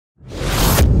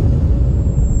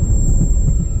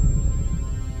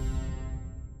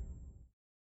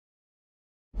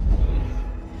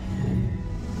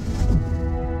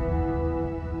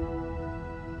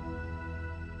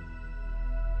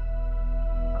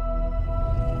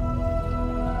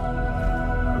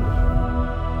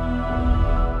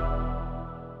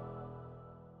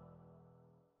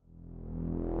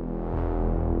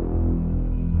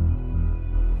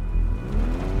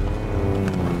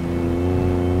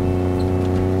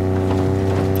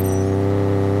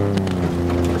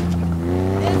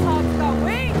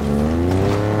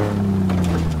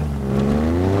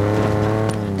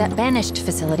Banished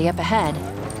facility up ahead.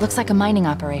 Looks like a mining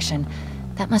operation.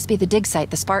 That must be the dig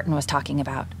site the Spartan was talking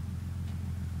about.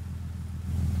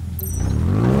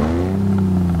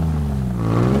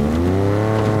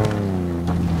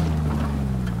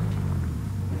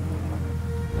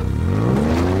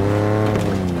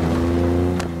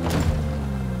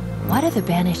 What are the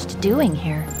Banished doing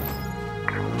here?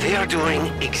 They are doing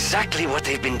exactly what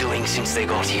they've been doing since they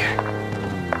got here.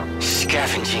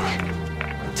 Scavenging.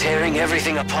 Tearing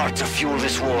everything apart to fuel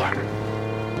this war.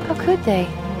 How could they?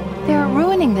 They're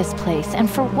ruining this place, and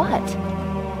for what?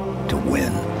 To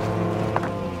win.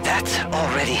 That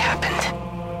already happened.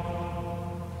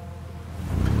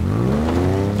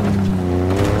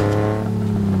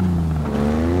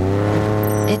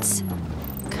 It's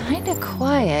kinda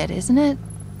quiet, isn't it?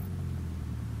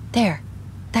 There.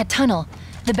 That tunnel.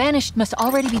 The Banished must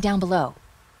already be down below.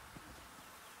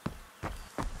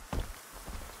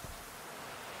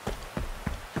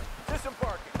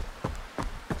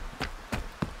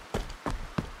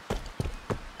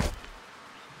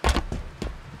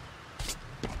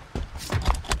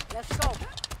 Let's go.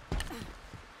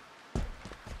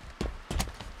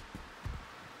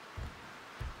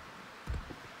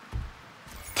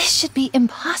 This should be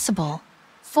impossible.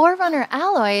 Forerunner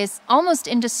alloy is almost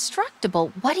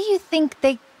indestructible. What do you think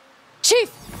they...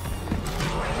 Chief!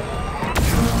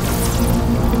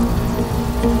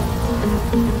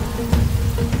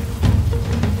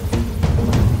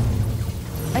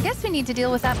 I guess we need to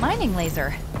deal with that mining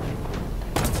laser.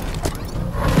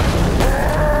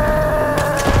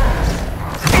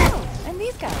 Oh, and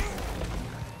these guys.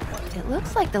 It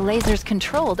looks like the laser's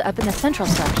controlled up in the central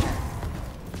structure.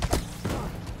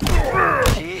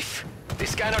 Chief, the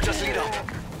scanner just lit up.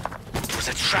 It was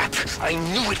a trap. I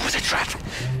knew it was a trap.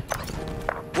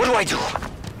 What do I do?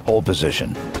 Hold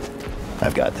position.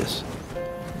 I've got this.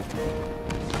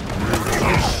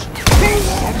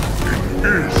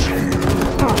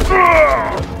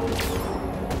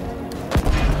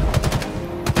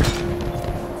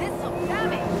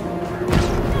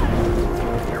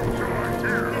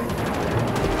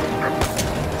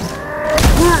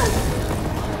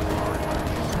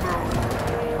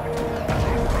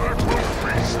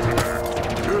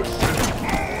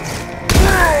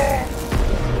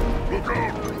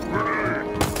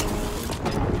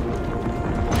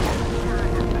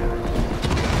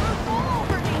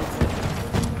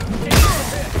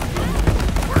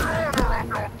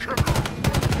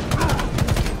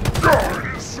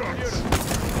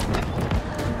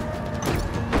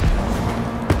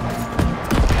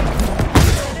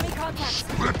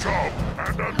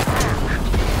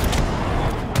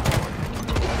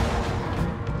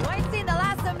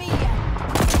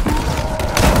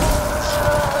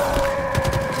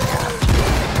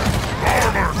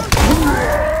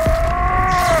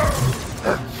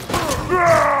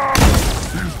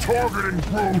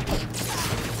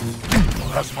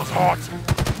 That was hot.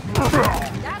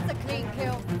 That's a clean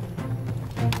kill.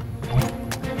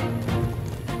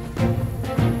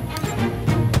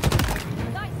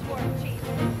 Nice work, Chief.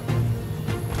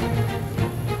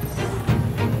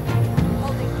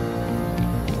 Holding.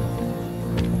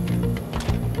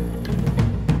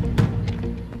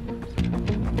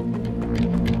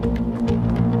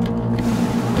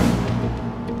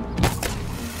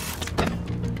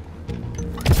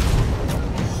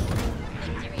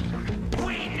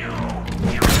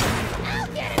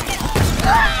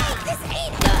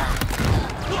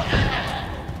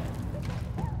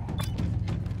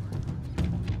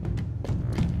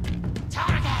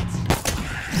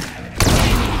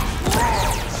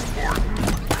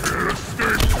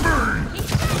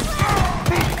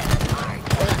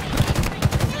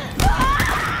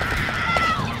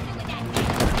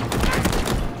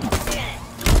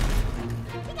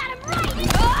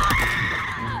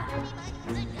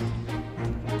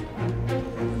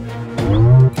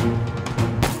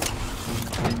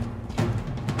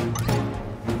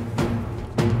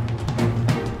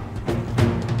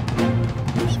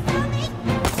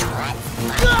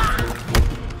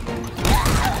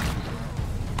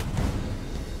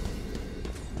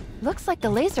 Looks like the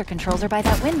laser controls are by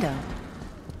that window.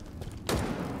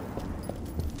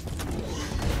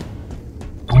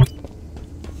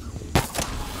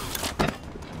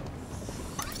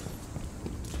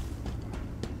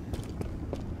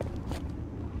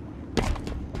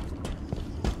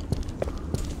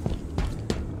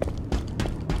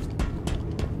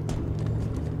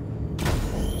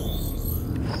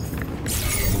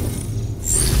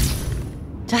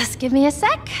 Just give me a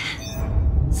sec.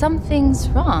 Something's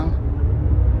wrong.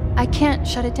 I can't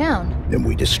shut it down. Then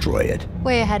we destroy it.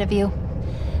 Way ahead of you.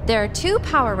 There are 2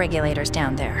 power regulators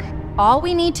down there. All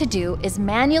we need to do is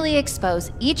manually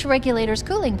expose each regulator's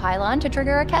cooling pylon to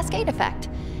trigger a cascade effect.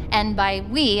 And by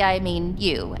we, I mean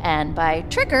you. And by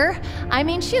trigger, I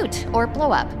mean shoot or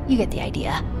blow up. You get the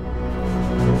idea.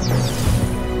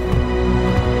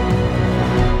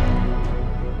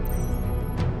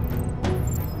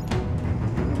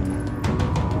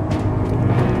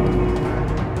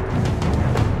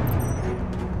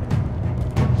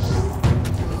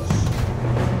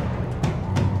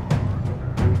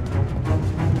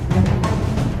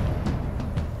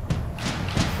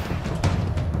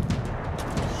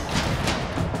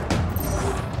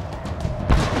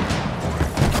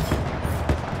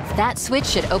 That switch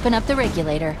should open up the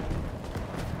regulator.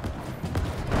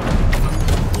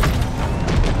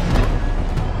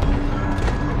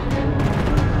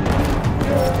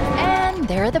 And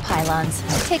there are the pylons.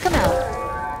 Take them out.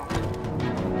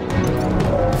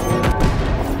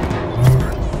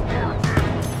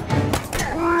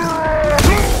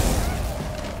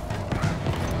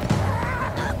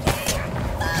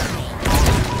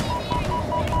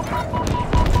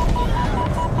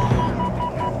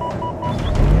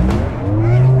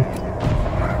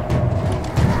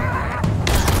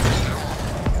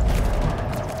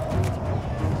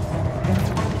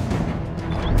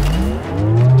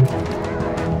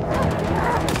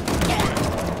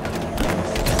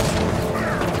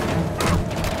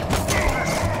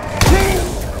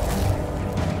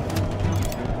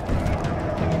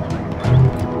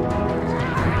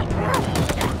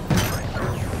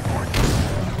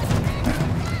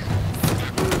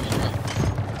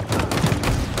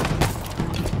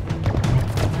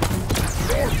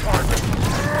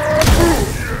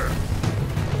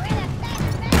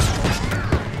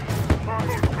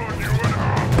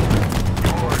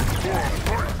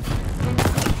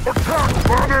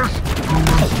 Banished! You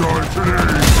must die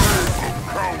today!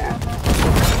 Coward!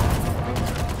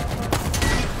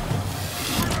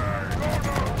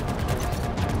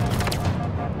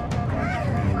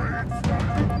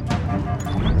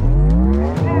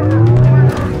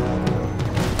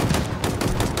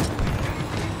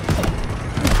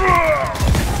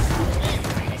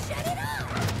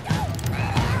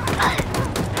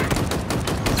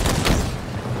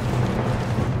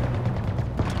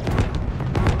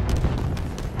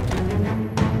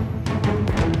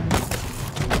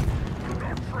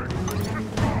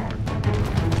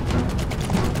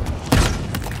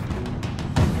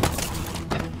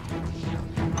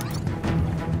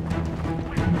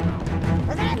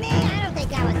 Was that me? I don't think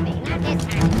that was me. Not this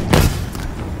time.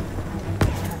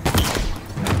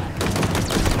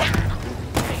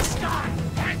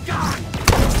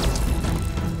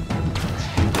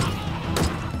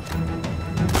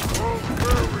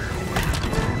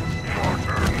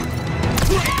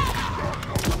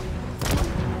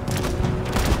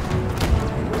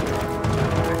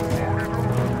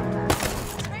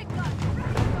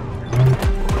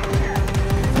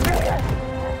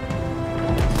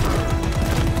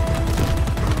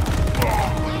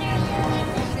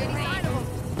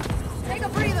 Take a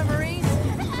breather, Marines.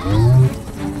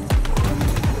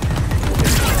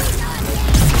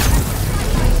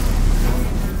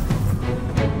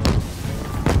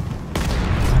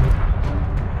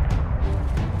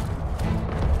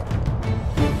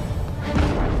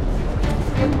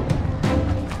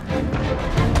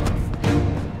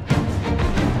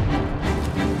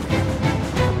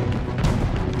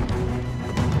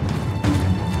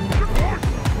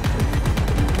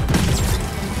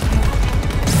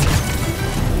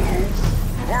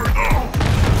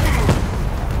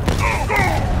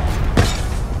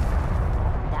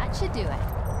 That should do it.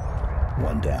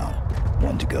 One down,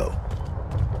 one to go.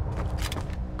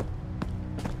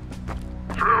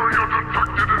 Failure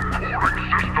detected in pouring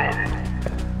system!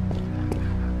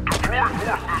 Deploy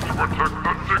forces to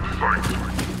protect the dig site!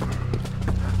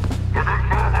 The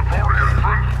conservatory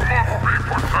entrance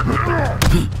must be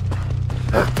protected!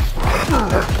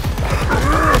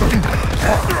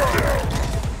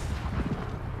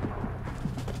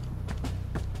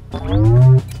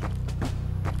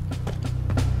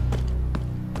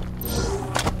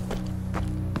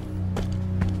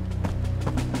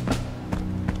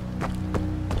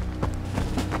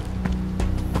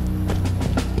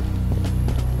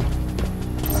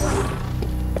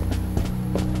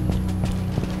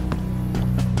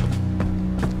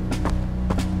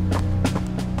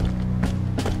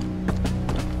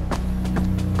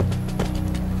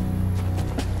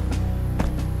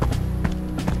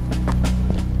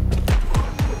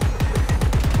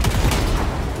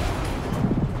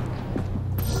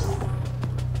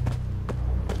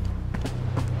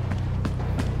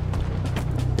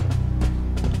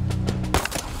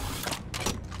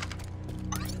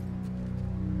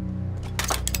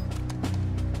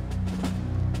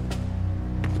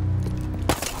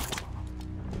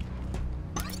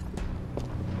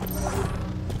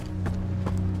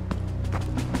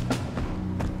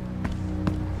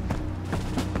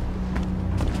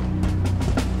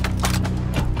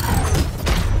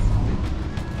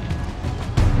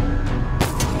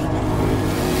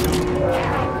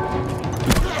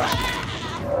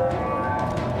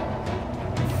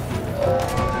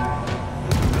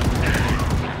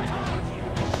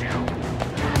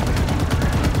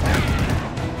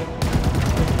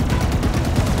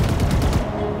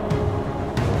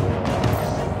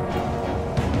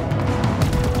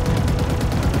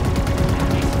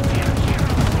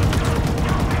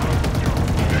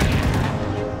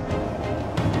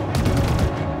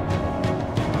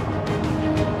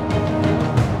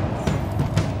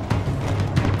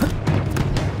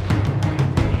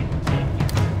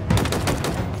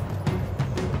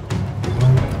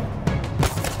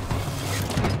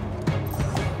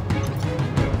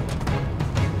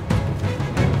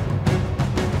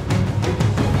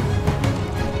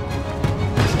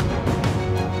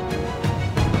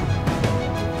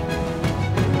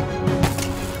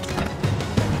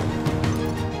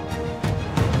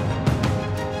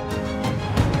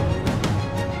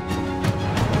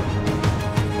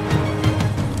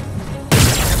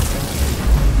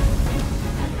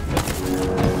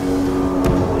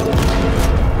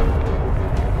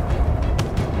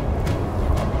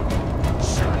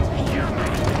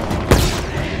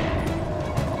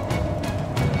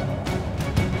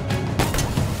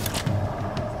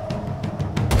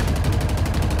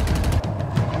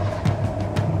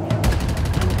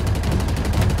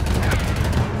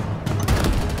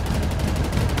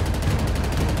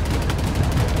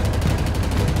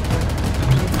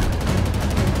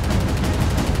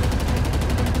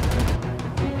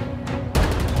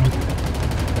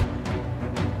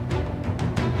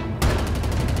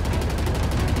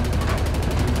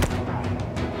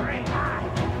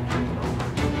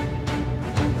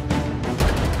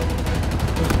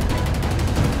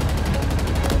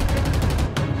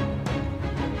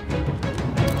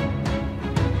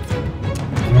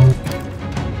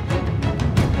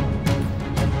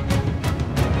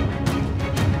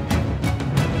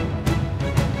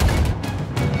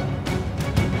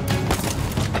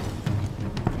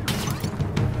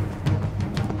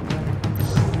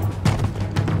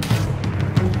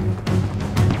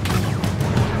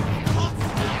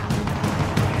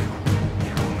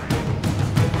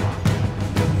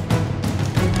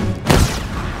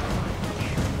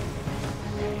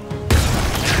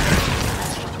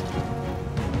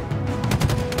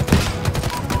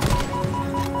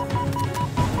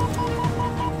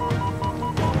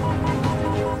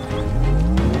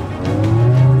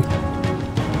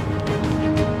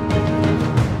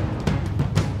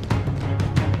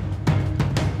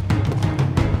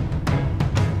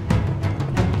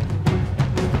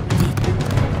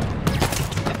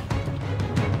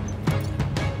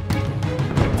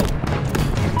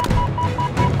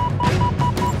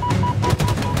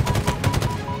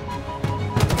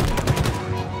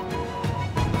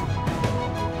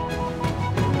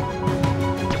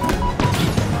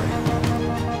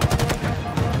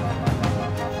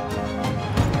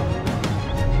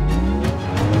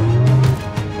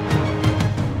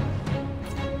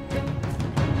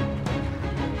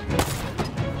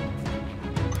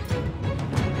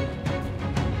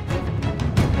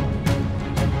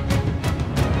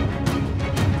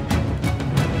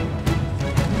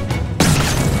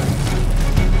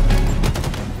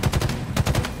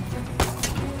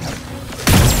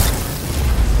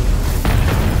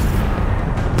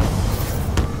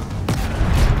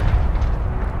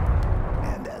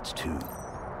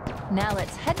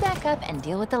 back up and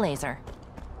deal with the laser.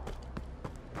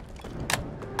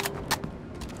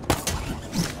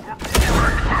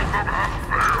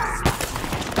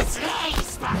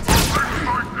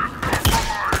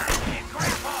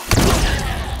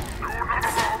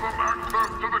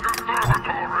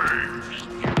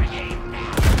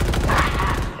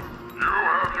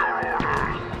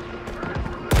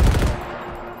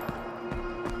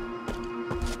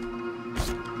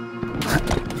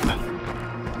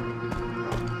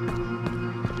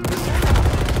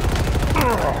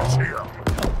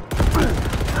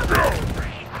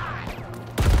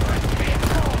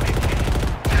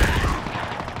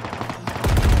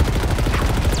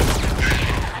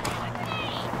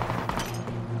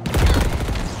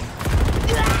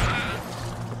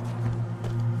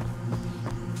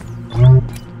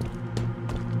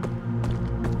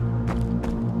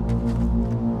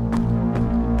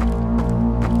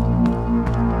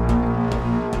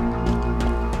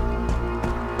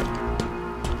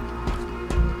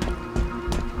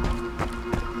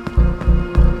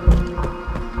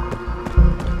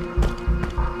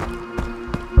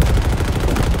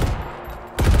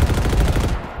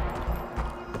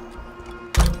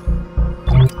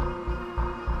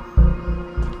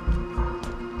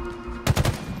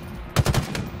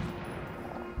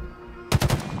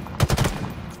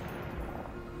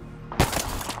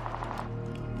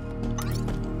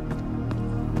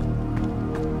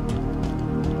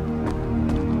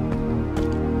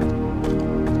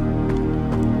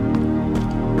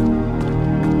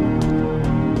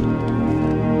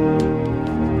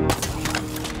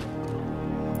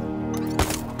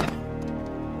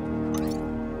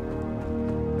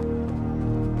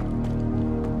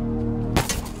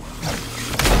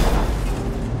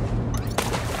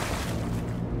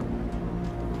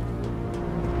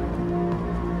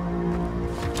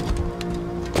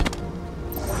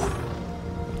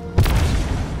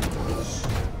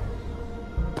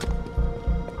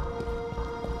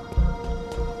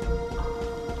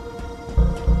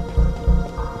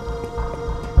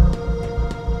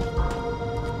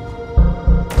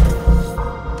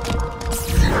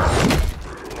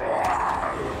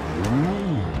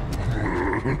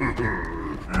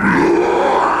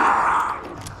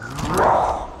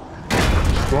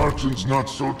 Spartan's not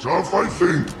so tough, I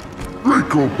think.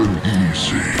 Break open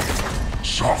easy.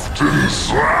 Soft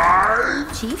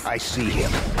inside. Chief? I see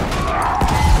him.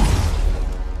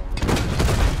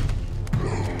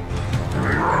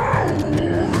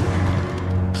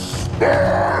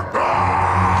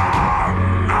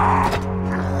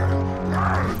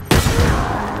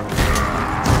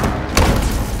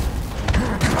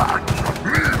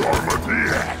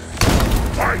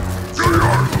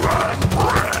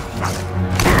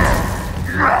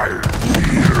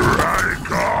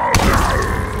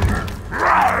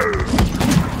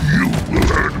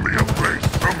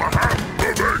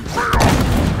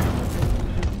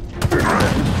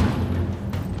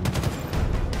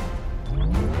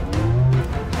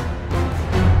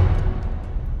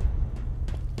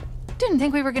 Didn't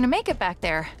think we were gonna make it back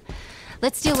there.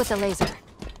 Let's deal with the laser.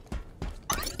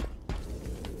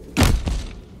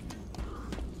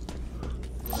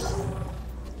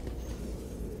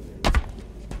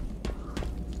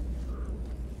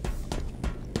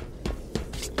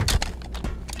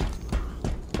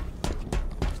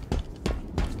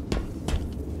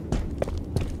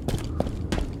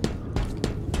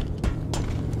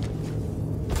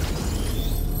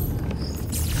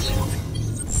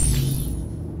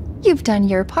 You've done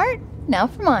your part, now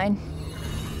for mine.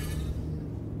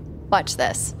 Watch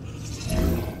this.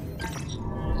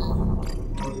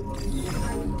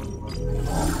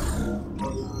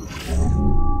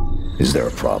 Is there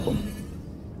a problem?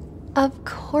 Of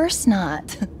course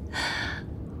not.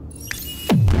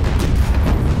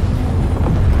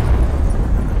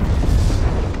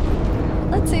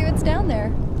 Let's see what's down there.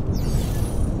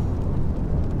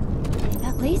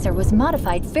 That laser was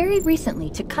modified very recently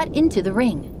to cut into the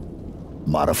ring.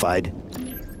 Modified?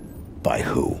 By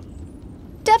who?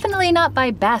 Definitely not by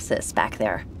Bassus back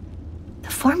there. The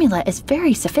formula is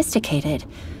very sophisticated.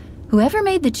 Whoever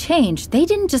made the change, they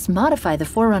didn't just modify the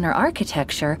Forerunner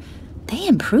architecture, they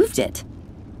improved it.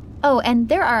 Oh, and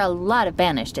there are a lot of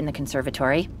Banished in the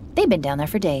conservatory. They've been down there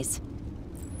for days.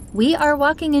 We are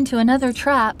walking into another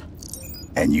trap.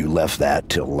 And you left that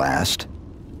till last?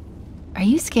 Are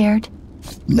you scared?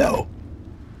 No.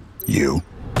 You?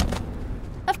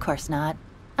 Of course not.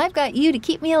 I've got you to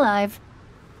keep me alive.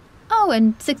 Oh,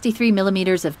 and 63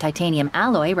 millimeters of titanium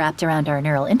alloy wrapped around our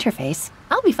neural interface.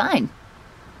 I'll be fine.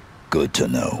 Good to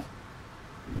know.